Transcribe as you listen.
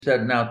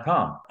said, "Now,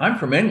 Tom, I'm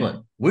from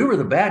England. We were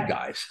the bad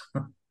guys."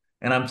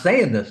 And I'm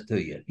saying this to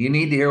you. You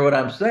need to hear what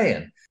I'm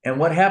saying. And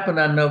what happened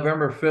on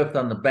November 5th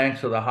on the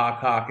banks of the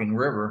Hockhocking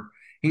River,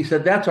 he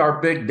said, "That's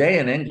our big day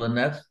in England.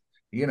 That's,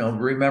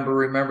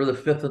 remember the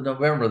 5th of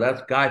November.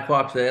 That's Guy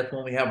Fawkes Day. That's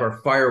when we have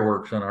our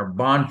fireworks and our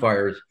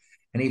bonfires."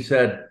 And he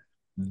said,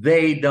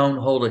 "They don't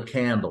hold a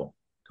candle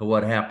to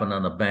what happened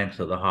on the banks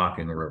of the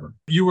Hocking River."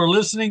 You were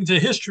listening to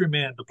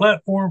Historyman, the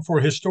platform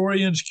for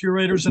historians,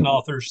 curators, and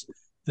authors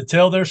to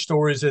tell their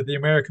stories of the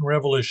American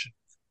Revolution,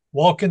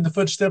 walk in the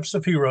footsteps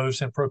of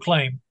heroes, and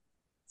proclaim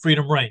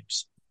freedom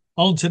reigns.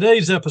 On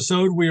today's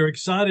episode, we are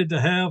excited to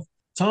have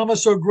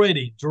Thomas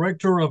O'Grady,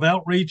 Director of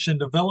Outreach and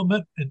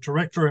Development and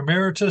Director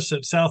Emeritus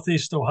at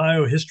Southeast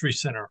Ohio History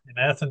Center in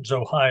Athens,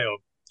 Ohio.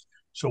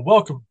 So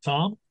welcome,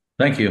 Tom.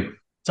 Thank you.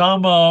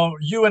 Tom,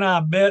 you and I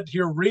met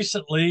here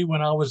recently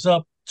when I was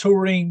up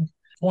touring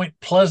Point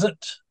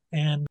Pleasant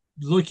and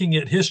looking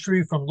at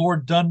history from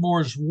Lord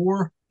Dunmore's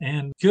war.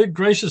 And good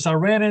gracious, I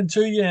ran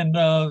into you, and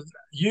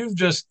you've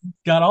just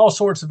got all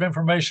sorts of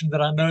information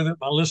that I know that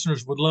my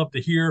listeners would love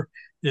to hear,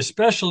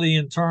 especially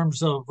in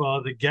terms of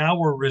the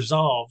Gower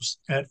Resolves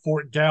at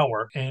Fort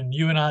Gower. And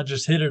you and I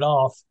just hit it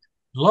off.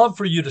 Love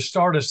for you to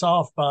start us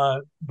off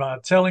by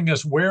telling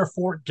us where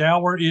Fort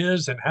Gower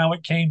is and how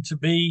it came to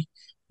be.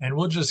 And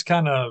we'll just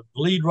kind of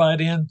lead right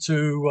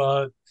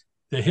into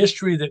the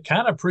history that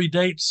kind of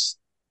predates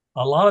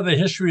a lot of the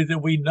history that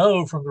we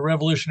know from the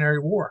Revolutionary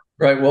War.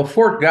 Right. Well,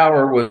 Fort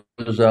Gower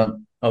was a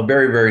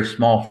very, very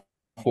small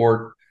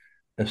fort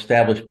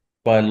established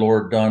by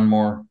Lord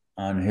Dunmore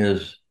on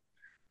his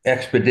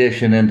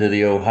expedition into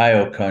the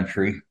Ohio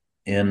country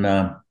in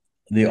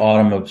the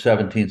autumn of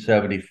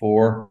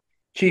 1774.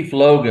 Chief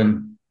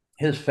Logan,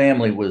 his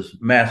family was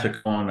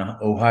massacred on the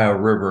Ohio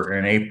River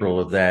in April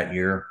of that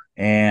year.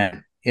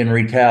 And in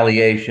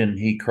retaliation,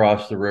 he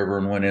crossed the river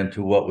and went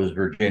into what was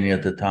Virginia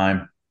at the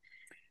time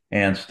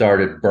and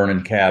started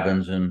burning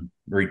cabins and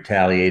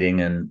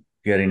retaliating and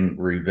getting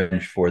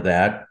revenge for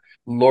that.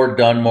 Lord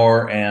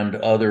Dunmore and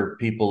other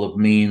people of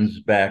means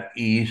back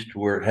east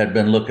had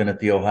been looking at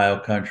the Ohio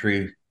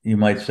country, you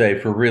might say,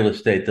 for real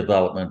estate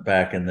development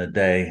back in the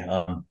day.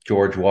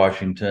 George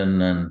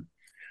Washington and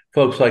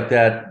folks like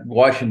that.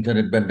 Washington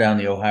had been down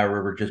the Ohio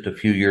River just a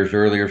few years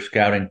earlier,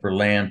 scouting for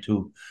land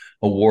to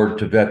award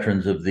to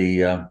veterans of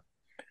the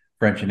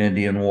French and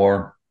Indian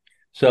War.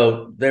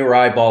 So they were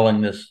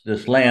eyeballing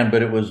this land,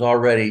 but it was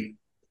already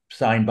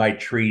signed by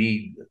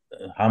treaty.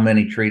 How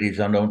many treaties?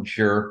 I'm not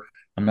sure.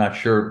 I'm not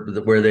sure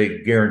where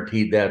they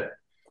guaranteed that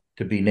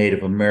to be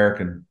Native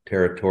American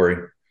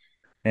territory.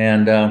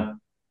 And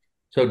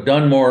so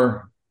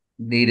Dunmore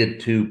needed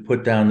to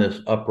put down this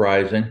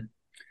uprising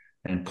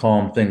and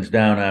calm things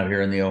down out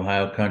here in the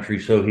Ohio country.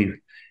 So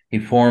he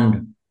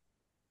formed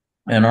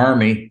an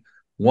army,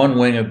 one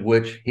wing of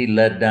which he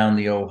led down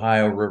the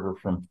Ohio River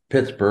from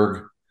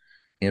Pittsburgh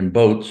in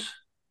boats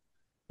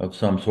of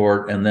some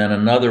sort, and then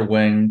another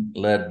wing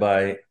led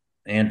by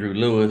Andrew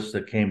Lewis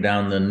that came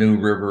down the New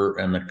River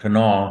and the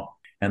Kanawha,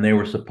 and they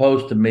were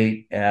supposed to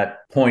meet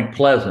at Point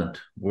Pleasant,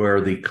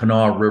 where the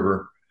Kanawha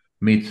River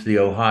meets the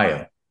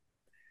Ohio.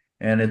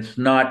 And it's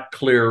not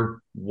clear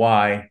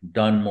why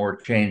Dunmore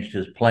changed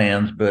his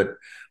plans, but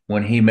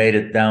when he made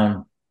it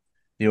down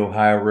the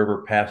Ohio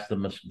River past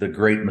the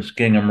Great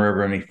Muskingum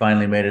River, and he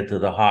finally made it to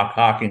the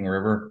Hockhocking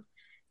River,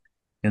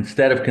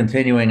 instead of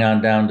continuing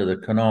on down to the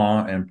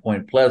Kanawha and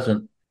Point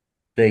Pleasant,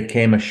 they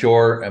came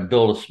ashore and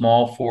built a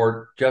small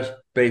fort just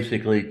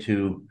basically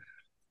to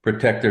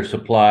protect their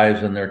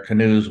supplies and their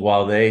canoes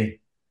while they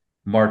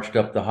marched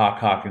up the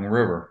Hockhocking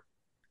River.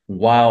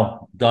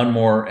 While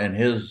Dunmore and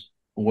his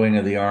wing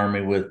of the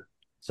army, with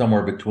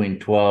somewhere between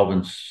 12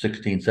 and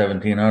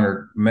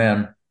 1,700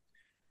 men,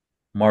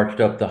 marched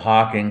up the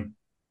Hocking,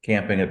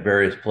 camping at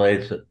various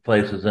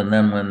places. And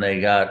then when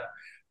they got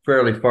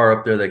fairly far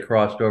up there, they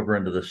crossed over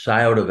into the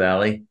Scioto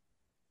Valley.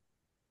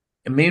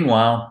 And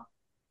meanwhile,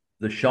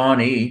 the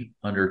Shawnee,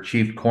 under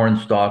Chief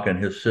Cornstalk and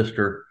his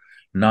sister,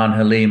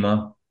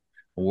 Nanhalima,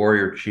 a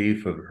warrior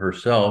chief of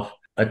herself,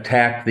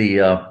 attacked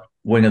the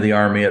wing of the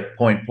army at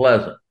Point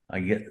Pleasant.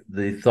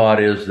 The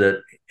thought is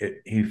that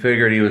he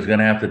figured he was going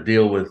to have to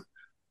deal with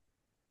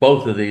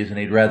both of these, and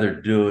he'd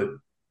rather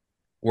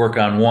work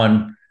on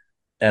one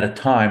at a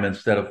time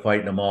instead of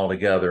fighting them all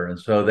together. And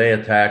so they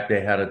attacked. They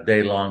had a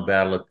day-long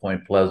battle at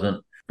Point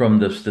Pleasant. From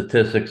the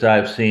statistics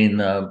I've seen,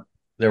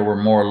 there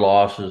were more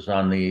losses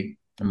on the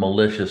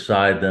militia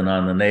side than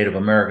on the Native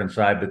American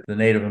side, but the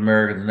Native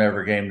Americans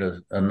never gained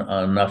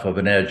enough of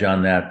an edge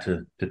on that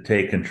to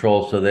take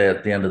control. So they,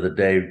 at the end of the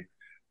day,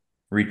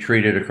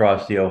 retreated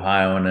across the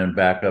Ohio and then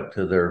back up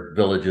to their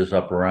villages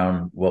up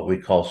around what we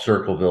call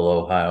Circleville,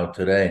 Ohio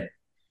today.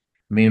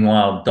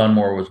 Meanwhile,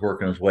 Dunmore was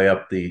working his way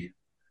up the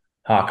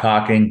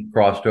Hockhocking,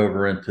 crossed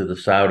over into the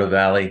Scioto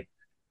Valley.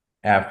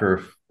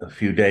 After a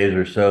few days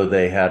or so,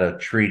 they had a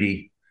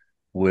treaty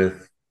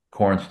with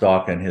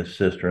Cornstalk and his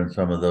sister and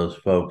some of those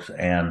folks.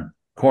 And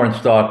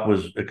Cornstalk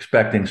was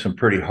expecting some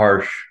pretty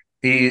harsh.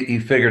 He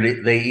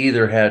figured they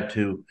either had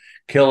to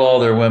kill all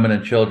their women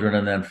and children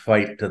and then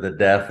fight to the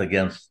death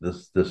against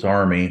this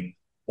army,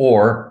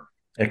 or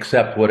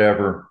accept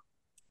whatever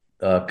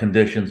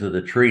conditions of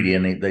the treaty.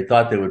 And they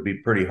thought they would be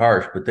pretty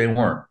harsh, but they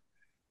weren't.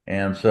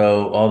 And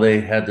so all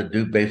they had to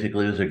do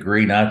basically was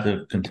agree not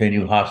to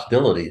continue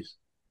hostilities.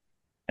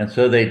 And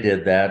so they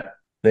did that.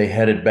 They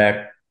headed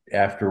back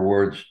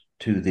afterwards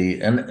to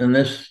and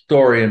this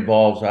story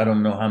involves, I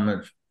don't know how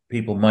much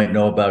people might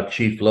know about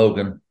Chief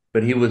Logan,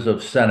 but he was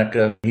of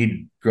Seneca.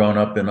 He'd grown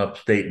up in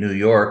upstate New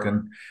York,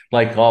 and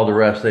like all the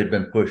rest, they'd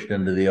been pushed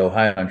into the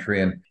Ohio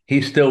country. And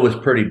he still was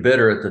pretty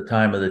bitter at the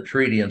time of the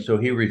treaty, and so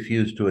he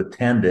refused to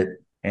attend it.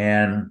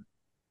 And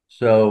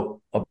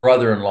so a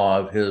brother-in-law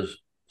of his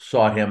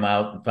sought him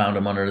out and found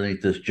him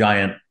underneath this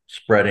giant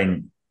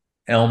spreading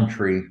elm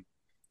tree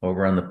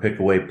over on the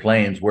Pickaway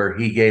Plains, where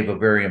he gave a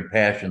very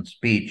impassioned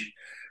speech,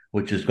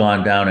 which has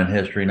gone down in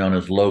history, known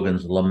as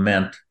Logan's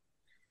Lament.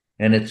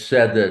 And it's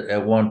said that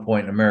at one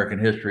point in American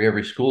history,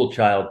 every school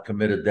child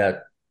committed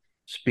that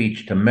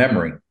speech to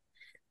memory.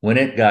 When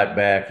it got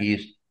back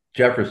east,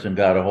 Jefferson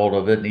got a hold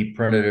of it, and he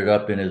printed it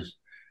up in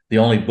the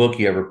only book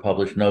he ever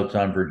published, Notes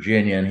on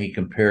Virginia, and he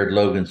compared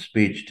Logan's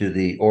speech to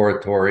the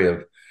oratory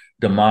of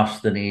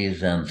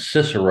Demosthenes and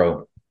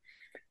Cicero,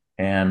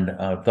 and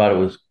thought it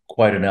was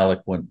quite an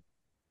eloquent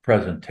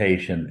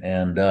presentation.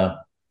 And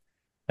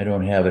I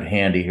don't have it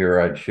handy here.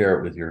 I'd share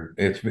it with you.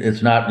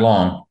 It's not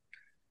long,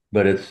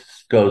 but it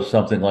goes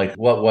something like,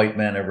 "What white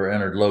man ever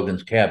entered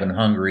Logan's cabin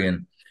hungry,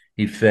 and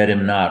he fed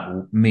him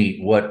not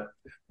meat? What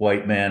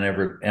white man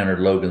ever entered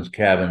Logan's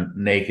cabin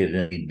naked,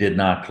 and he did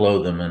not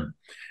clothe him?" And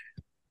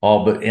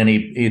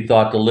he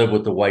thought to live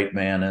with the white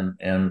man,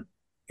 and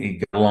he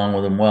got along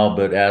with him well.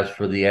 But as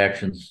for the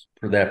actions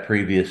for that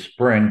previous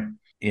spring,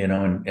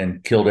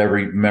 and killed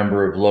every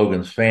member of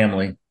Logan's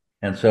family.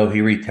 And so he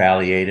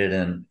retaliated,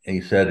 and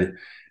he said,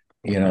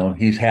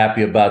 he's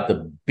happy about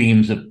the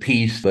beams of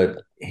peace,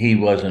 but he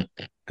wasn't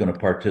going to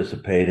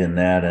participate in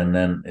that. And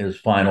then his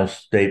final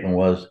statement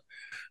was,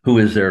 "Who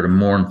is there to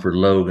mourn for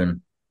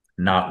Logan?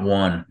 Not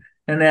one."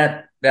 And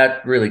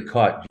that really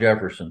caught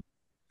Jefferson.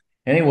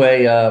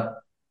 Anyway,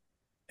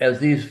 as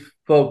these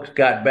folks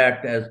got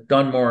back, as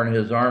Dunmore and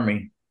his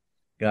army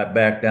got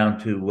back down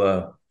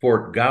to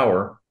Fort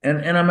Gower,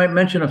 and I might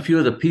mention a few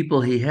of the people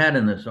he had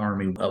in this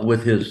army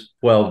with his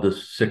 12 to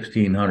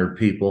 1,600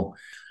 people.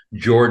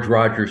 George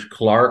Rogers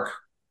Clark,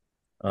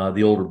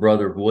 the older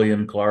brother of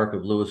William Clark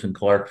of Lewis and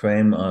Clark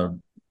fame.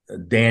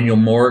 Daniel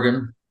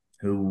Morgan,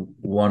 who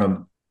won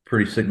a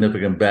pretty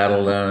significant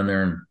battle down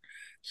there in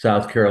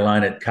South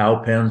Carolina at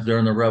Cowpens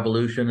during the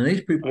Revolution. And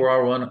these people were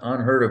all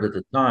unheard of at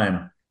the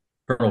time.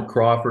 Colonel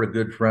Crawford, a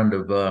good friend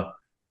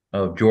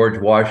of George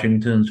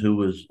Washington's, who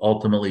was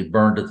ultimately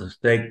burned at the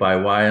stake by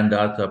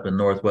Wyandottes up in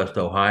Northwest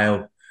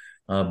Ohio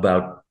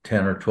about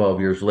 10 or 12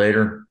 years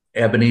later.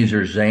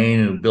 Ebenezer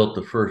Zane, who built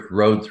the first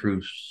road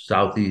through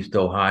Southeast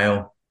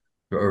Ohio,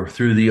 or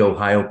through the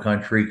Ohio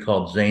country,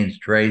 called Zane's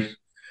Trace. It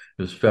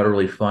was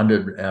federally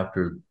funded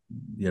after,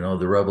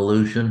 the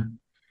Revolution.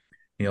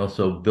 He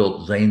also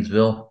built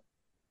Zanesville.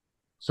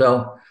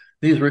 So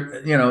these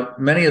were,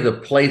 many of the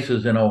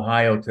places in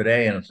Ohio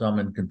today and some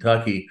in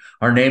Kentucky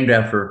are named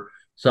after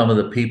some of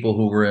the people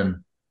who were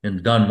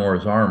in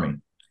Dunmore's army.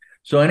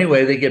 So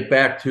anyway, they get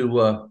back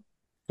to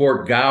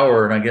Fort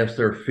Gower, and I guess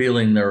they're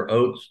feeling their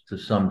oats to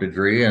some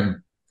degree.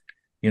 And,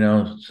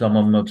 some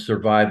of them have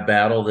survived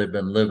battle. They've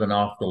been living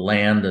off the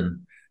land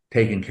and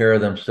taking care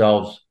of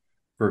themselves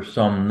for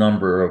some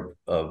number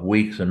of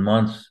weeks and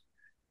months.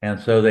 And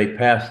so they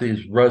passed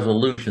these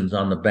resolutions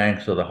on the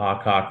banks of the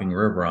Hockhocking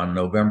River on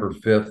November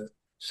 5th,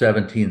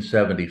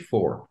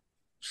 1774.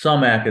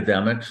 Some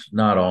academics,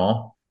 not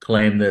all,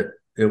 claim that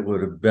it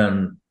would have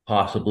been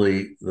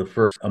possibly the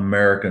first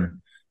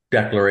American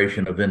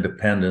Declaration of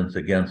Independence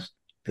against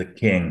the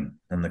king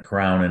and the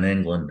crown in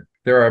England.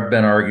 There have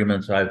been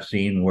arguments I've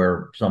seen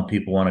where some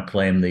people want to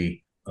claim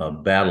the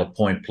Battle of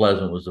Point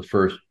Pleasant was the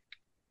first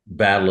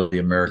battle of the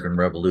American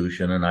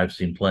Revolution, and I've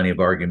seen plenty of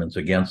arguments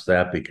against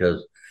that,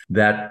 because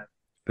that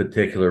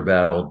particular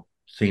battle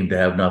seemed to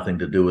have nothing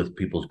to do with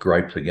people's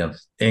gripes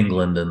against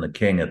England and the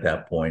king at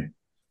that point.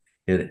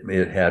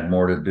 It had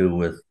more to do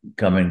with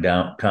coming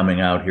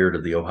out here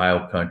to the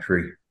Ohio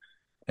country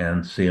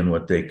and seeing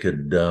what they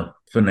could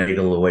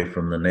finagle away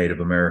from the Native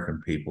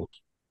American peoples.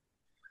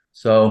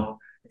 So,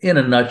 in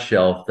a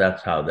nutshell,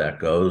 that's how that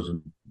goes.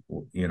 And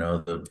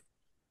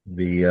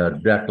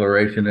the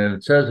declaration, and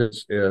it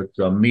says it's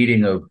a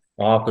meeting of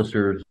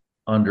officers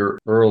under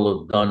Earl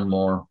of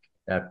Dunmore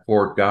at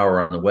Fort Gower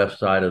on the west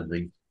side of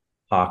the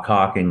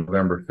Hockhocking,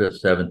 November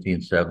 5th,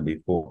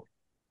 1774.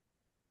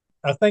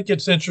 I think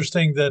it's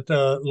interesting that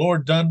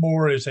Lord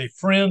Dunmore is a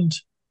friend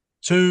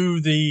to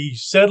the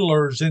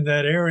settlers in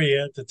that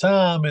area at the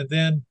time, and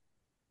then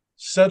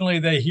suddenly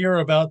they hear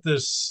about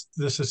this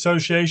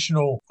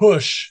associational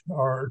push,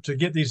 or to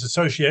get these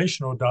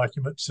associational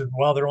documents, and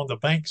while they're on the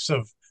banks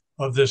of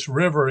this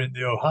river in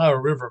the Ohio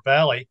River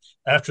Valley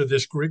after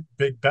this great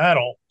big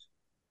battle,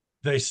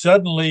 they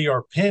suddenly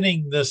are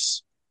penning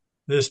this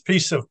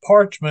piece of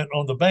parchment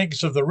on the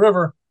banks of the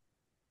river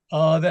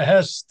that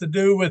has to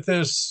do with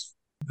this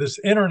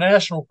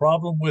international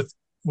problem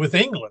with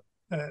England.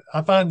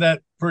 I find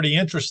that pretty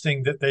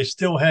interesting that they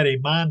still had a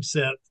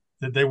mindset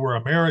that they were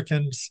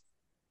Americans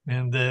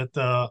and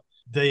that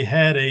they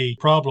had a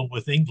problem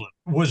with England.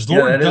 Was Yeah,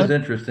 Lord that is Dun?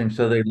 interesting.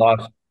 So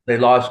they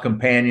lost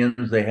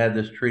companions. They had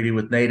this treaty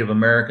with Native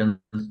Americans,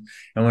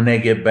 and when they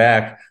get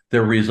back,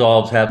 their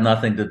resolves have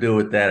nothing to do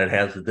with that. It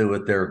has to do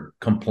with their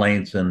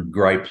complaints and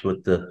gripes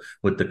with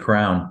the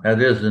crown.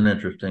 That is an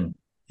interesting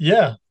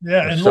Yeah,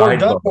 yeah. And Lord sidebar.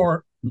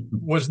 Dunmore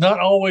was not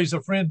always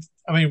a friend.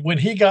 I mean, when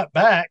he got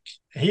back,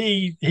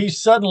 he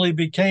suddenly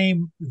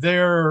became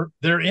their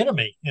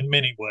enemy in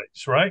many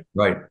ways, right?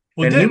 Right.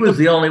 Well, And he didn't was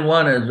the the only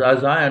one,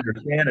 as I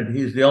understand it,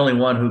 he's the only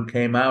one who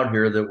came out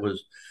here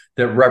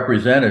that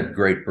represented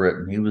Great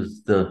Britain. He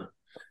was the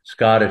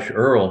Scottish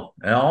Earl,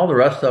 and all the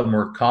rest of them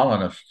were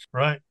colonists.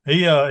 right?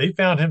 He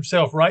found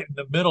himself right in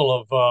the middle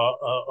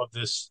of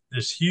this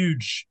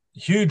huge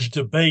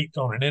debate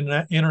on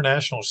an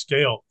international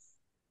scale.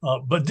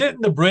 But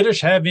didn't the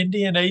British have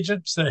Indian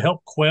agents that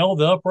helped quell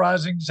the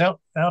uprisings out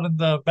in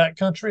the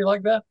backcountry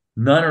like that?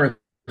 None are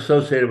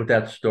associated with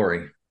that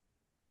story.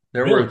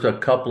 There Really? was a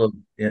couple of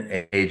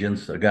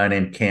agents, a guy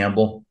named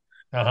Campbell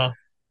Uh huh.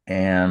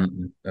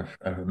 and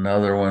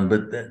another one,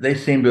 but they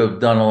seem to have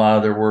done a lot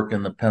of their work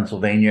in the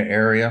Pennsylvania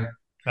area,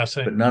 I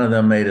see. but none of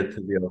them made it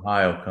to the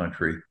Ohio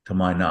country, to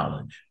my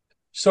knowledge.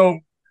 So,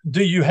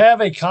 do you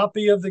have a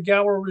copy of the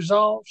Gower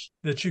Resolves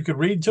that you could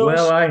read to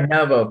Well, us? I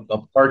have a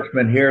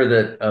parchment here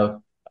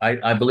that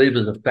I believe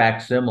is a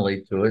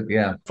facsimile to it.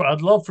 Yeah.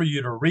 I'd love for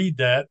you to read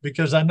that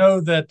because I know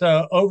that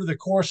over the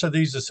course of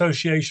these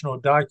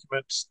associational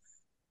documents,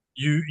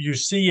 you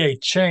see a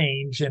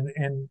change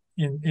in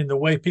the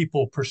way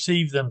people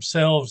perceive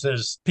themselves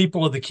as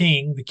people of the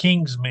king, the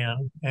king's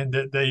men, and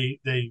that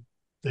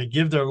they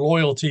give their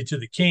loyalty to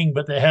the king,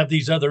 but they have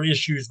these other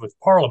issues with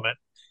Parliament.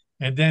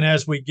 And then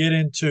as we get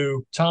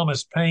into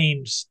Thomas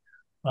Paine's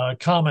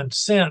common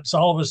sense,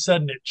 all of a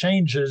sudden it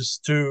changes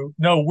to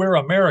no, we're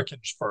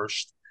Americans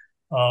first.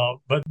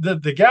 But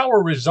the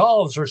Gower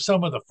Resolves are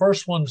some of the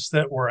first ones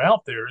that were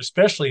out there,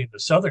 especially in the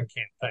Southern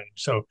campaign.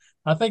 So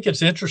I think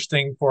it's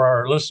interesting for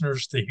our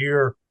listeners to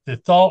hear the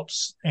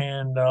thoughts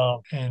and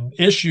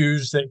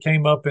issues that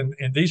came up in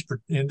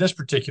this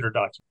particular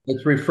document.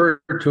 It's referred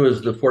to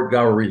as the Fort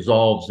Gower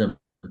Resolves in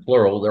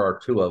plural. There are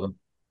two of them.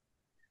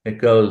 It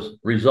goes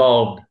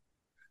resolved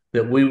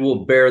that we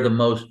will bear the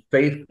most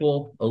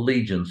faithful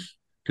allegiance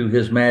to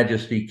His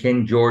Majesty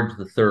King George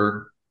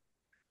III,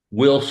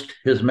 whilst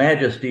His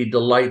Majesty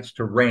delights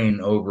to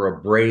reign over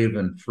a brave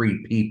and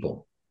free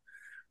people,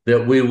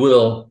 that we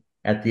will,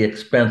 at the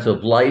expense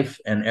of life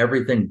and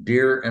everything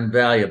dear and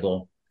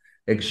valuable,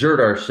 exert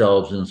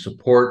ourselves in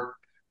support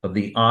of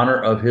the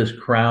honor of His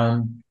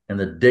crown and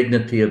the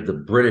dignity of the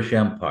British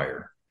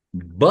Empire.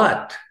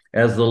 But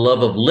as the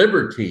love of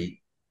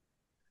liberty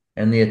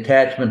and the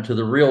attachment to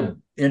the real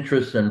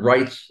interests and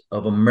rights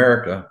of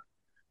America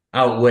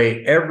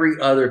outweigh every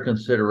other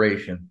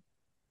consideration,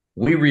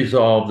 we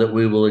resolve that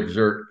we will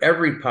exert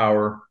every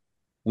power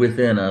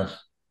within us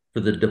for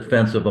the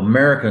defense of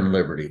American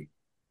liberty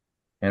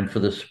and for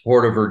the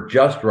support of her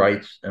just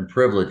rights and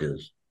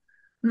privileges,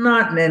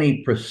 not in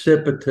any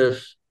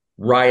precipitous,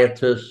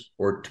 riotous,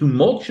 or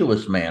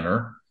tumultuous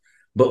manner,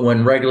 but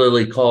when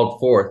regularly called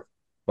forth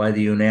by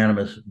the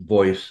unanimous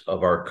voice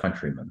of our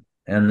countrymen.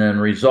 And then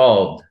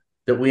resolved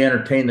that we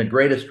entertain the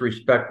greatest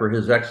respect for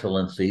His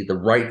Excellency, the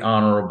Right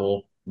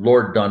Honorable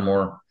Lord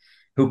Dunmore,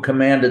 who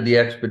commanded the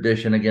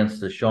expedition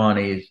against the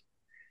Shawnees,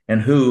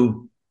 and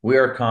who, we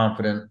are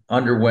confident,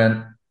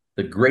 underwent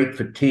the great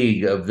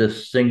fatigue of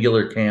this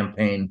singular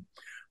campaign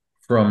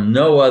from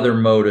no other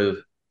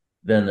motive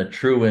than the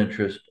true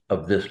interest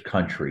of this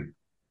country.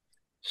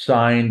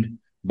 Signed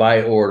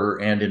by order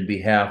and in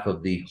behalf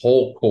of the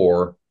whole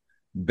corps,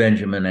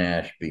 Benjamin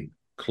Ashby,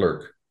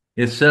 clerk.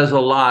 It says a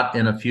lot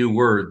in a few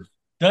words.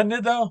 Doesn't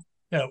it though?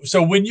 Yeah.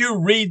 So when you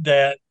read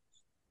that,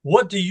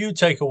 what do you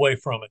take away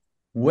from it?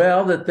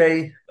 Well, that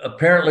they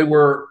apparently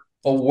were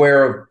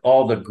aware of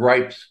all the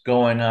gripes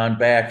going on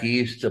back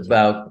east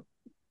about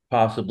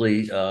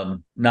possibly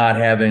not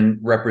having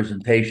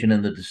representation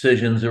in the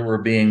decisions that were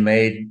being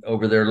made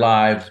over their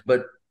lives,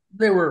 but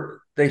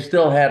they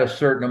still had a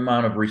certain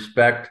amount of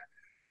respect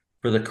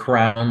for the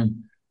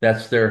crown.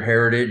 That's their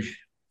heritage.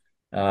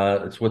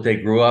 It's what they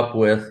grew up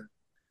with,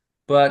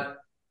 but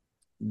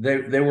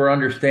they were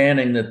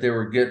understanding that they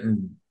were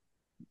getting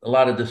a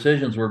lot of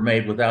decisions were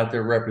made without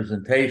their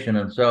representation,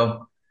 and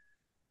so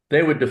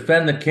they would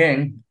defend the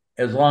king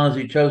as long as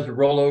he chose to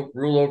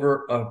rule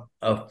over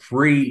a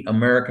free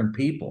American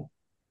people.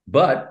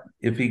 But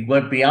if he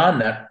went beyond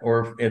that,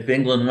 or if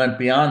England went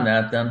beyond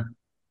that, then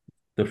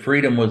the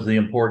freedom was the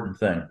important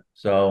thing.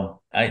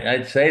 So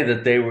I'd say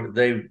that they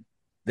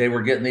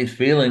were getting these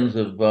feelings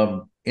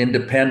of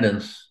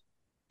independence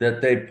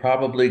that they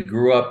probably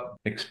grew up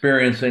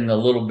experiencing a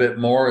little bit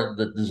more,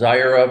 the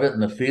desire of it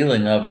and the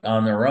feeling of it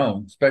on their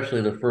own, especially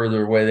the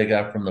further away they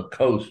got from the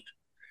coast.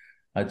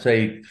 I'd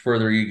say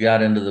further you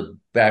got into the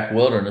back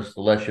wilderness, the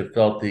less you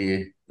felt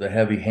the the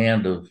heavy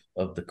hand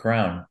of the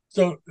crown.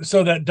 So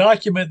that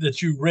document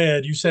that you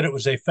read, you said it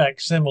was a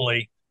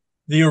facsimile.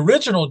 The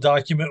original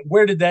document,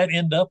 where did that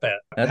end up at?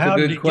 That's a How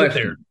did good it get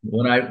there?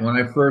 question. When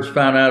I first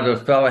found out a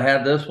fella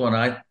had this one,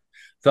 I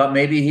thought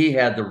maybe he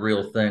had the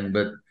real thing,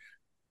 but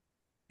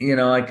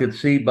I could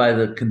see by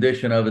the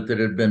condition of it that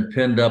it had been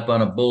pinned up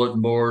on a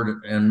bulletin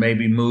board and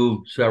maybe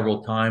moved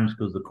several times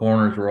because the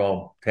corners were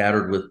all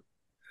tattered with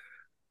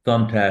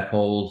thumbtack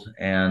holes.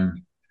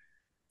 And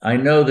I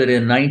know that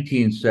in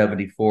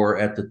 1974,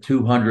 at the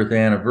 200th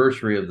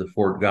anniversary of the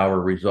Fort Gower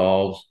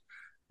Resolves,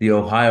 the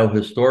Ohio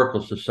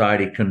Historical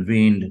Society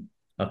convened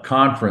a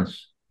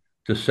conference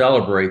to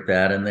celebrate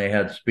that, and they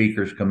had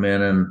speakers come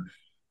in. And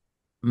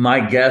my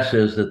guess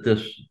is that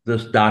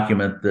this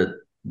document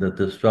that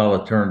this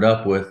fella turned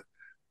up with,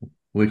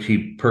 which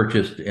he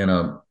purchased in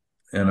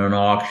an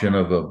auction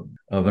of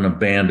an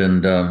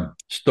abandoned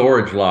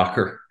storage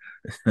locker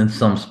in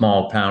some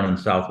small town in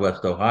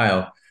Southwest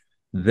Ohio,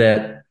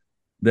 that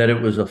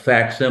it was a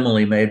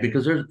facsimile made,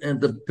 because there's in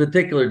the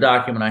particular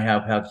document I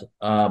have has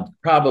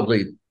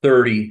probably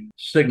 30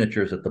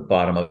 signatures at the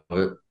bottom of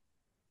it,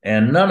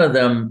 and none of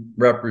them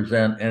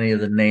represent any of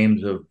the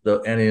names of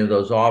any of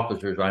those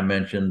officers I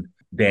mentioned,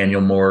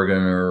 Daniel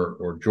Morgan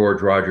or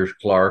George Rogers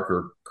Clark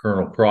or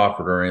Colonel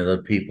Crawford or any of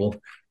the people.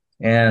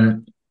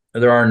 And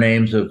there are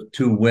names of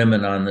two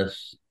women on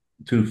this,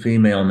 two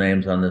female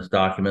names on this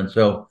document.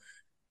 So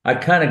I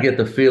kind of get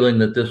the feeling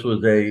that this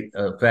was a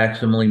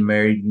facsimile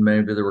made.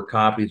 Maybe there were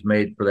copies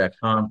made for that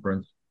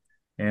conference.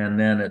 And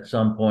then at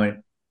some point,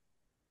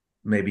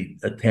 maybe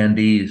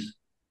attendees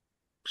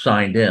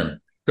signed in.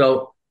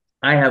 So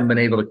I haven't been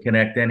able to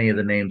connect any of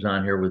the names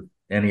on here with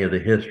any of the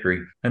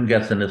history. I'm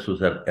guessing this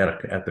was at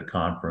the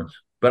conference,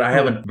 but I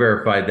haven't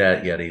verified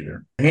that yet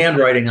either. The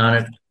handwriting on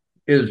it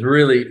is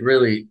really,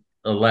 really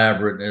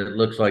elaborate. It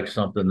looks like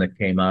something that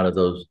came out of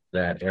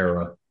that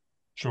era.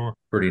 Sure.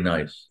 Pretty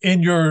nice.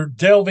 In your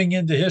delving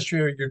into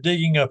history, or you're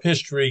digging up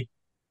history,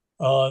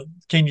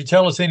 can you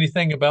tell us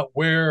anything about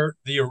where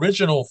the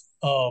original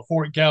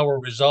Fort Gower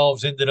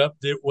Resolves ended up?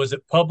 Was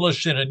it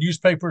published in a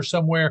newspaper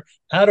somewhere?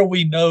 How do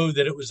we know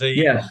that it was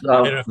Yes,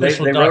 an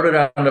official they wrote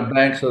document? it on the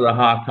banks of the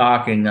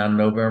Hockhocking on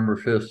November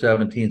 5th,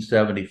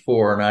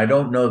 1774. And I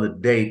don't know the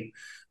date,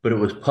 but it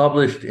was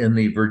published in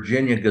the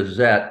Virginia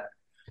Gazette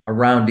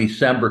around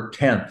December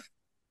 10th,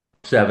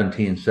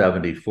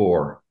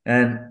 1774.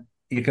 And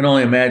you can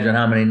only imagine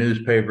how many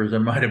newspapers there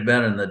might have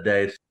been in the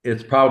day.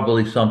 It's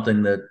probably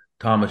something that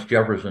Thomas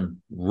Jefferson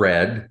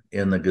read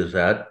in the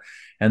Gazette.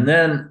 And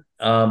then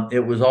it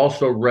was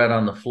also read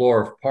on the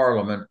floor of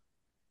Parliament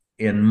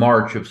in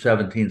March of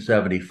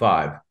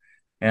 1775.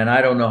 And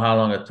I don't know how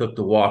long it took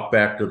to walk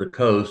back to the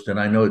coast. And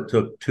I know it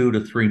took 2 to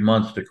 3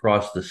 months to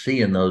cross the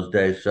sea in those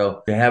days.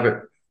 So to have it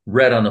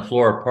read on the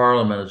floor of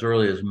Parliament as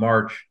early as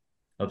March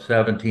of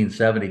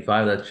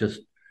 1775, that's just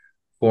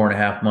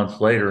 4.5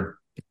 months later.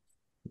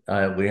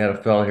 We had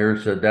a fellow here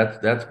who said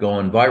that's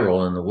going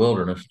viral in the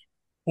wilderness.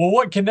 Well,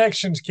 what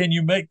connections can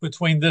you make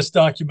between this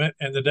document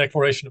and the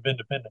Declaration of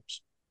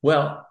Independence?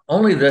 Well,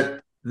 only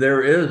that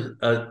there is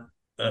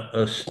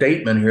a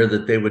statement here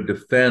that they would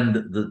defend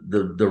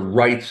the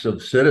rights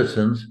of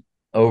citizens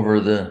over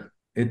the.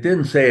 It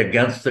didn't say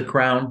against the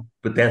crown,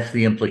 but that's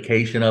the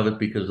implication of it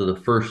because of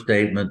the first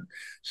statement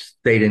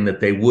stating that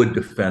they would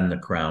defend the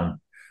crown.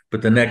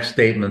 But the next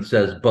statement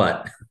says,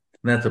 but,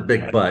 and that's a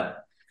big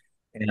but.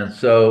 And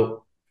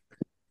so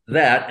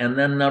that, and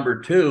then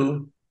number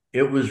two,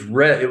 it was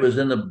read, it was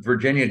in the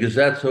Virginia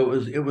Gazette, so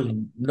it was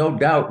no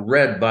doubt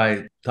read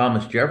by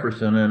Thomas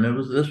Jefferson, and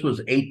this was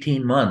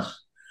 18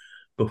 months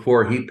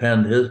before he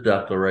penned his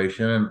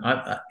declaration.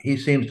 And he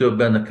seems to have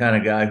been the kind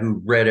of guy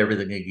who read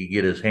everything he could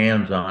get his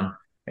hands on,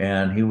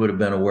 and he would have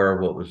been aware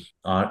of what was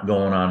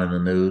going on in the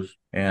news.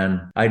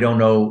 And I don't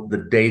know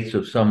the dates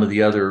of some of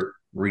the other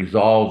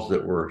resolves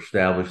that were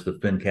established, the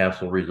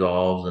Fincastle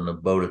Resolves and the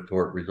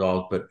Bodatort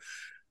Resolves, but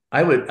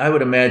I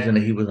would imagine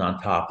that he was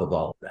on top of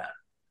all of that.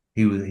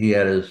 He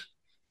had his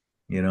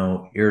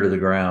ear to the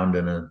ground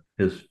and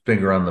his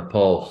finger on the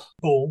pulse.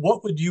 Well,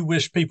 what would you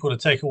wish people to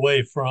take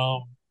away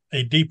from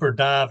a deeper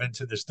dive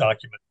into this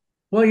document?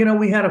 Well,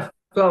 we had a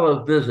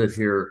fellow visit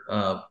here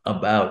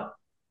about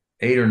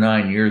 8 or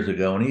 9 years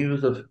ago,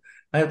 and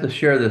I have to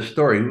share this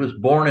story. He was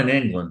born in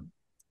England,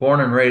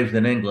 born and raised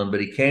in England,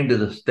 but he came to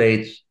the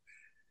States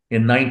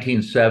in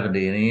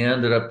 1970, and he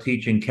ended up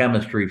teaching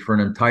chemistry for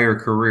an entire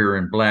career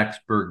in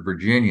Blacksburg,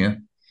 Virginia.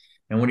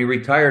 And when he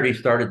retired, he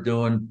started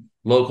doing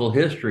local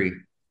history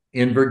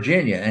in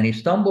Virginia, and he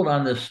stumbled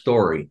on this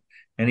story,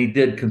 and he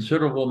did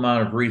considerable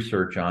amount of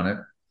research on it.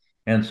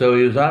 And so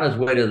he was on his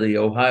way to the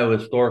Ohio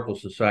Historical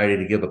Society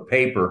to give a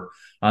paper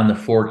on the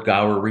Fort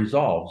Gower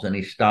Resolves, and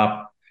he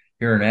stopped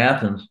here in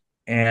Athens.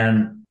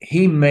 And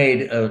he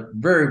made a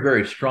very,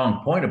 very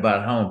strong point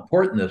about how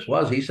important this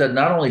was. He said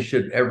not only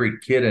should every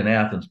kid in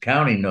Athens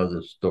County know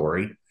this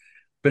story,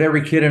 but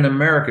every kid in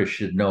America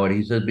should know it.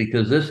 He said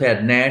because this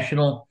had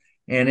national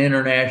and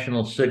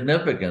international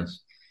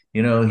significance.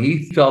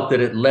 He felt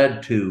that it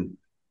led to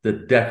the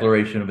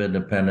Declaration of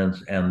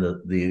Independence and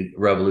the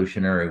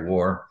Revolutionary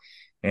War.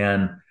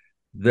 and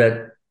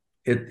that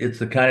it's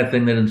the kind of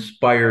thing that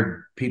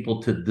inspired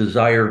people to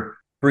desire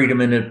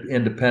freedom and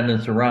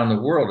independence around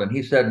the world. And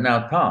he said,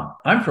 "Now, Tom,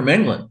 I'm from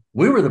England.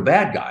 We were the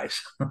bad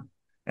guys."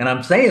 And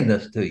I'm saying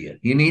this to you.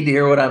 You need to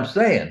hear what I'm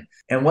saying.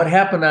 And what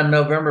happened on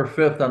November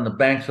 5th on the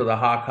banks of the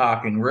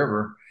Hockhocking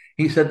River,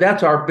 he said,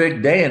 that's our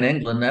big day in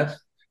England. That's,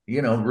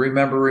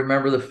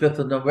 remember the 5th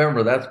of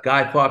November. That's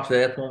Guy Fawkes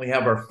Day. That's when we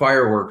have our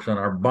fireworks and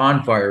our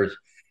bonfires.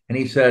 And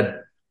he said,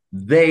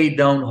 they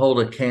don't hold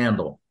a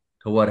candle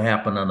to what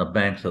happened on the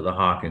banks of the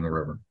Hocking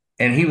River.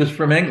 And he was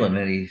from England,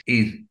 and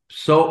he's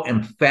so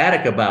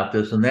emphatic about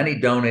this. And then he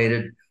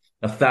donated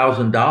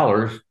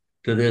 $1,000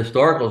 to the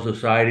Historical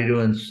Society to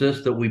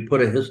insist that we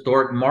put a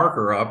historic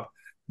marker up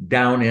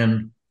down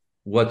in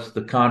what's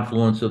the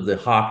confluence of the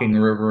Hocking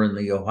River and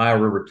the Ohio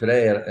River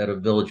today at a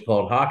village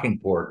called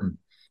Hockingport.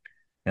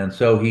 And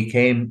so he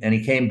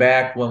came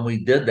back when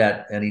we did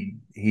that, and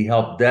he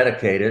helped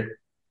dedicate it.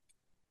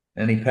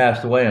 And he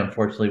passed away,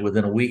 unfortunately,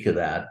 within a week of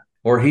that.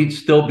 Or he'd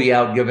still be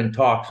out giving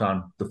talks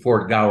on the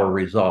Fort Gower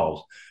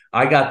Resolves.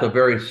 I got the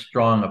very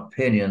strong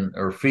opinion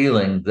or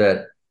feeling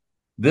that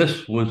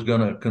this was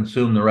going to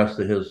consume the rest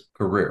of his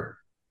career,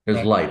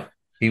 his life.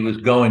 He was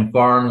going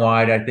far and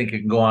wide. I think you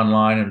can go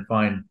online and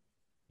find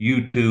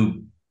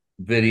YouTube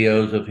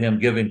videos of him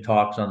giving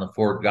talks on the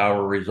Fort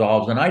Gower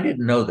Resolves. And I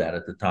didn't know that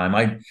at the time.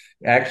 I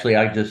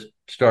just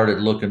started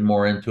looking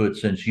more into it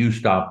since you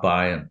stopped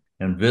by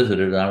and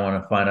visited. I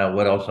want to find out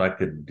what else I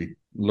could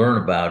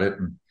learn about it.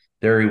 And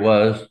there he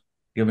was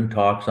giving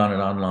talks on it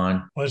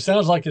online. Well, it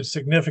sounds like it's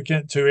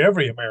significant to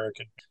every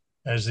American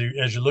as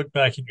you look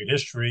back in your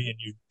history and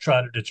you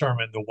try to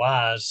determine the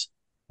whys.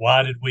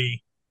 Why did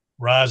we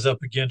rise up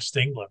against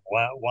England?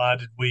 Why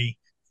did we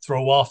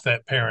throw off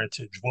that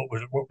parentage? What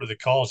were the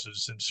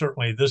causes? And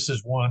certainly this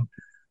is one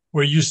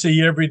where you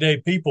see everyday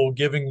people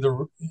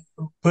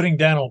putting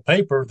down on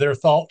paper their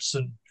thoughts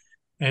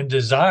and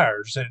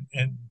desires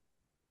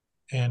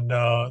and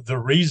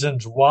the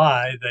reasons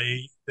why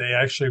they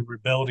actually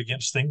rebelled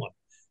against England.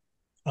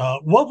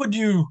 What would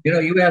you?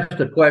 You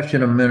asked a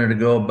question a minute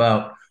ago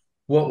about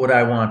what would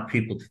I want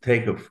people to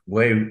take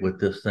away with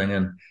this thing,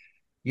 and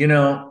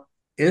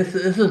this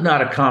is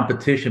not a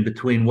competition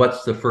between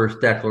what's the first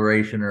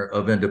Declaration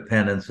of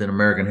Independence in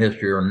American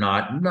history or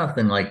not.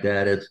 Nothing like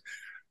that. It's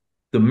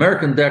the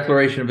American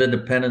Declaration of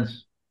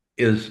Independence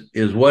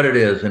is what it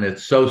is, and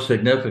it's so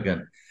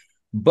significant.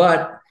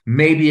 But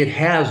maybe it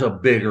has a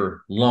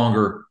bigger,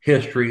 longer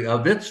history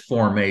of its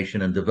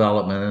formation and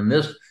development.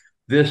 And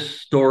this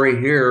story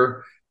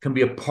here can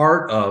be a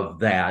part of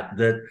that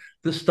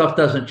this stuff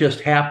doesn't just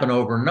happen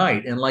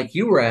overnight. And like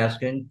you were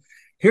asking,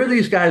 here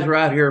these guys are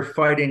out here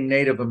fighting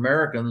Native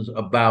Americans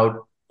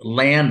about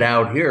land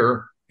out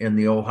here in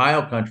the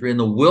Ohio country, in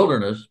the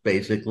wilderness,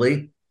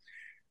 basically.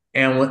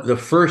 And when the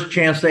first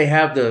chance they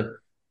have to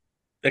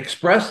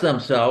express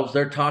themselves,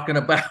 they're talking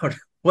about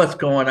what's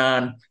going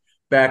on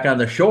back on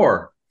the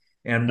shore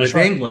and with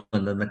England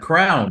and the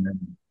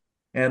crown.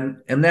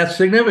 And that's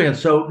significant.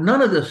 So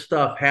none of this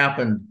stuff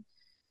happened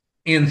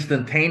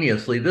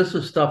instantaneously. This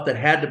is stuff that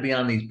had to be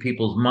on these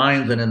people's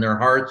minds and in their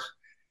hearts.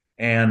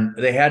 And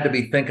they had to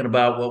be thinking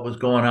about what was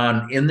going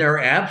on in their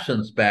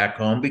absence back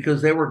home,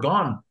 because they were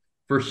gone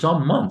for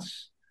some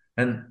months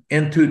and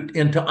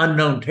into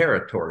unknown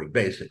territory,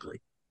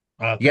 basically.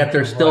 Yet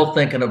they're still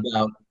thinking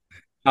about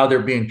how they're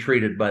being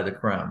treated by the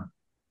crown.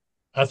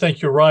 I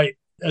think you're right.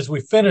 As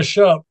we finish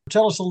up,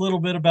 tell us a little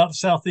bit about the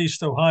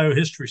Southeast Ohio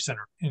History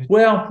Center.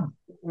 Well,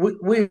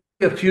 we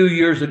a few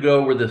years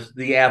ago were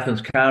the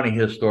Athens County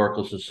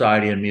Historical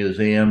Society and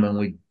Museum, and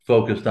we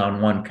focused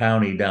on one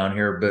county down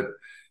here, but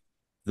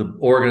the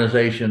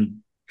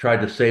organization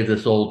tried to save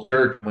this old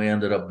church. We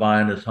ended up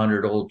buying this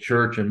 100-old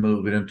church and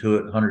move it into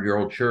a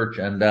 100-year-old church.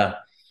 And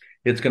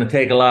it's going to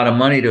take a lot of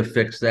money to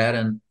fix that.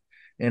 And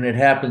it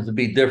happens to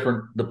be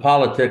different. The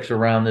politics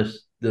around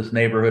this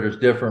neighborhood is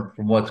different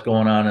from what's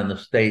going on in the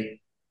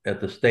state,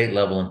 at the state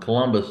level in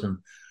Columbus. And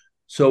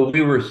so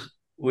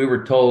we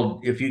were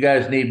told, if you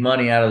guys need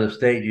money out of the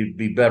state, you'd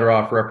be better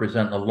off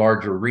representing a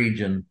larger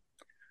region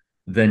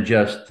than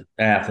just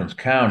Athens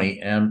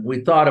County. And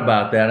we thought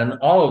about that. And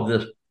all of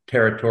this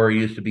territory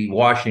used to be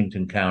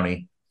Washington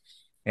County.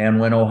 And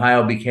when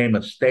Ohio became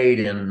a state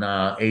in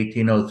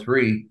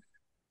 1803,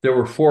 there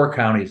were 4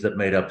 counties that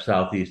made up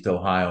Southeast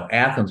Ohio.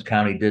 Athens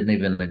County didn't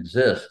even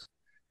exist.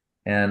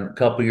 And a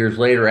couple of years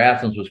later,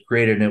 Athens was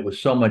created, and it was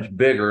so much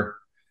bigger.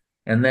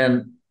 And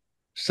then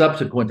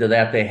subsequent to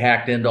that, they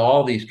hacked into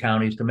all these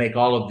counties to make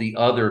all of the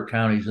other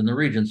counties in the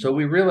region. So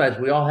we realized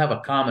we all have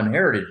a common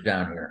heritage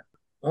down here.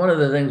 One of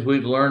the things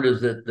we've learned is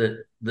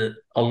that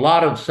a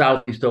lot of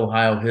Southeast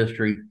Ohio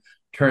history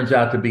turns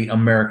out to be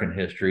American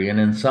history. And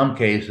in some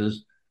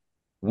cases,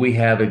 we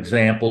have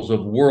examples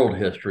of world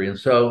history. And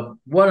so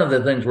one of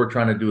the things we're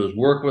trying to do is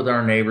work with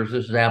our neighbors.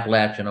 This is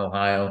Appalachian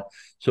Ohio,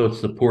 so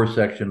it's the poor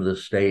section of the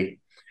state.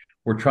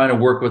 We're trying to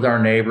work with our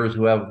neighbors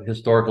who have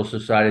historical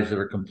societies that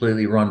are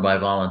completely run by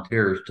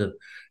volunteers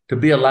to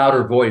be a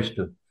louder voice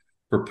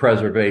for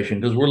preservation,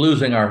 because we're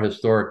losing our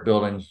historic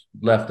buildings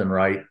left and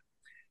right.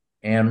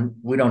 and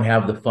we don't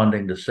have the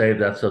funding to save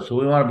that stuff. So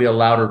we want to be a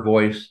louder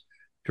voice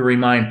to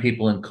remind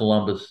people in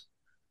Columbus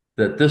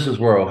that this is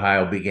where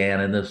Ohio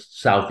began, in this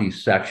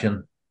southeast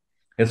section.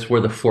 It's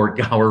where the Fort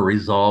Gower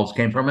Resolves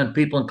came from, and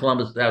people in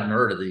Columbus haven't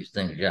heard of these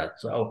things yet.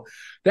 So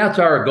that's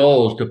our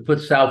goal, is to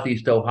put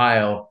Southeast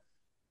Ohio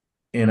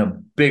in a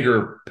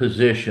bigger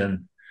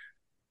position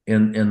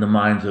in the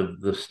minds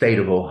of the state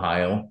of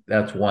Ohio.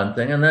 That's one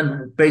thing. And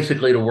then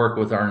basically to work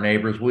with our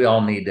neighbors. We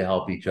all need to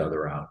help each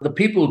other out. The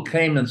people who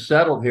came and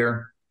settled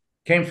here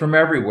came from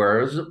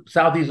everywhere.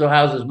 Southeast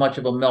Ohio is as much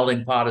of a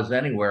melting pot as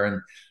anywhere.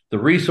 And the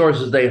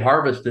resources they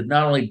harvested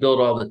not only built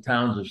all the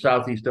towns of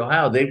Southeast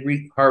Ohio,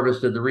 they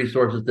harvested the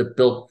resources that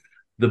built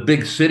the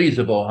big cities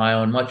of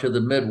Ohio and much of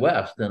the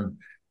Midwest. And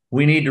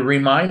we need to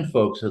remind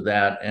folks of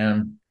that.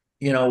 And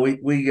we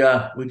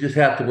just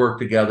have to work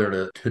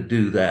together to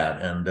do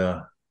that.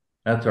 And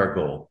that's our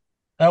goal.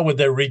 How would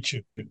they reach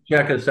you?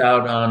 Check us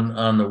out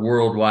on the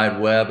World Wide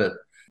Web at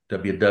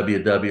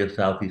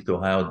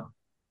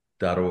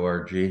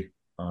www.southeastohio.org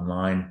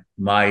online.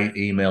 My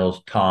email is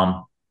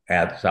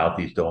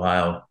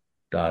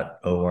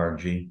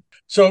tom@southeastohio.org.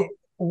 So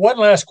one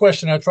last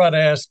question I try to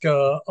ask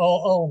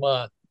all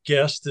my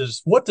guests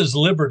is, what does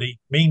liberty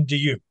mean to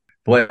you?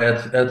 Boy,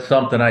 that's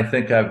something I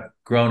think I've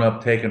grown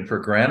up taking for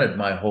granted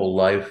my whole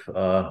life,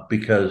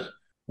 because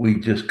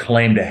we just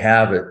claim to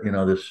have it.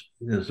 This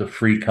is a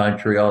free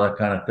country, all that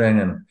kind of thing.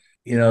 And,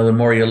 the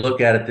more you look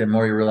at it, the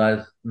more you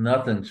realize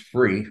nothing's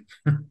free.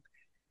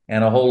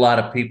 And a whole lot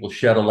of people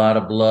shed a lot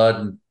of blood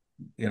and,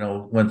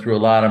 went through a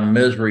lot of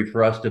misery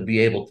for us to be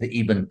able to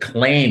even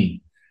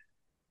claim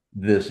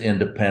this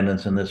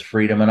independence and this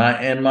freedom.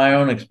 And in my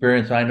own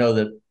experience, I know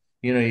that,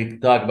 you can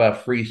talk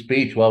about free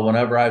speech. Well,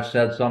 whenever I've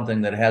said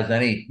something that has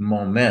any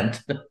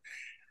moment,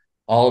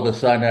 all of a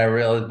sudden I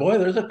realize, boy,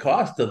 there's a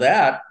cost to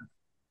that.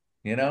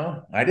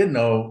 I didn't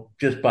know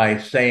just by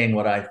saying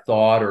what I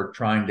thought or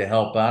trying to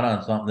help out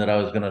on something that I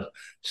was going to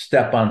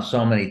step on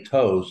so many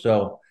toes.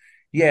 So,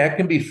 yeah, it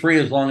can be free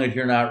as long as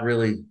you're not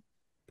really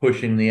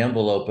pushing the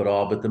envelope at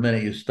all. But the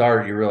minute you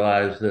start, you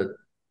realize that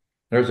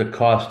there's a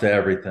cost to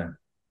everything.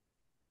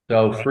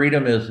 So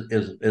freedom is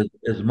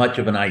as much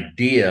of an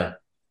idea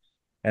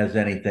as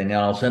anything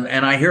else. And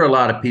I hear a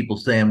lot of people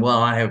saying,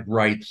 well, I have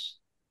rights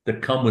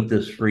that come with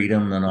this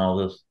freedom and all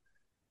this.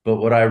 But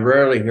what I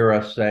rarely hear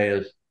us say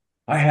is,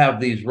 I have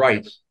these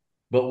rights,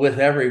 but with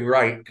every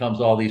right comes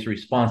all these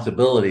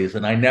responsibilities.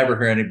 And I never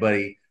hear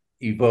anybody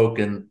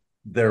evoking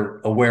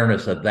their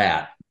awareness of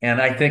that. And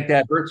I think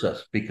that hurts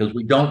us because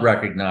we don't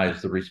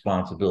recognize the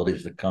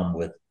responsibilities that come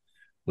with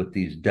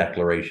these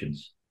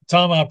declarations.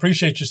 Tom, I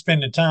appreciate you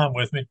spending time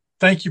with me.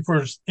 Thank you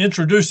for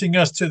introducing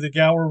us to the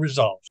Gower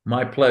Resolves.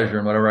 My pleasure,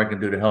 and whatever I can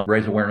do to help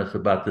raise awareness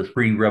about this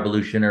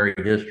pre-revolutionary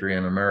history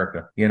in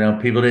America.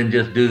 People didn't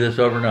just do this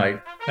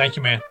overnight. Thank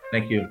you, man.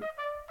 Thank you.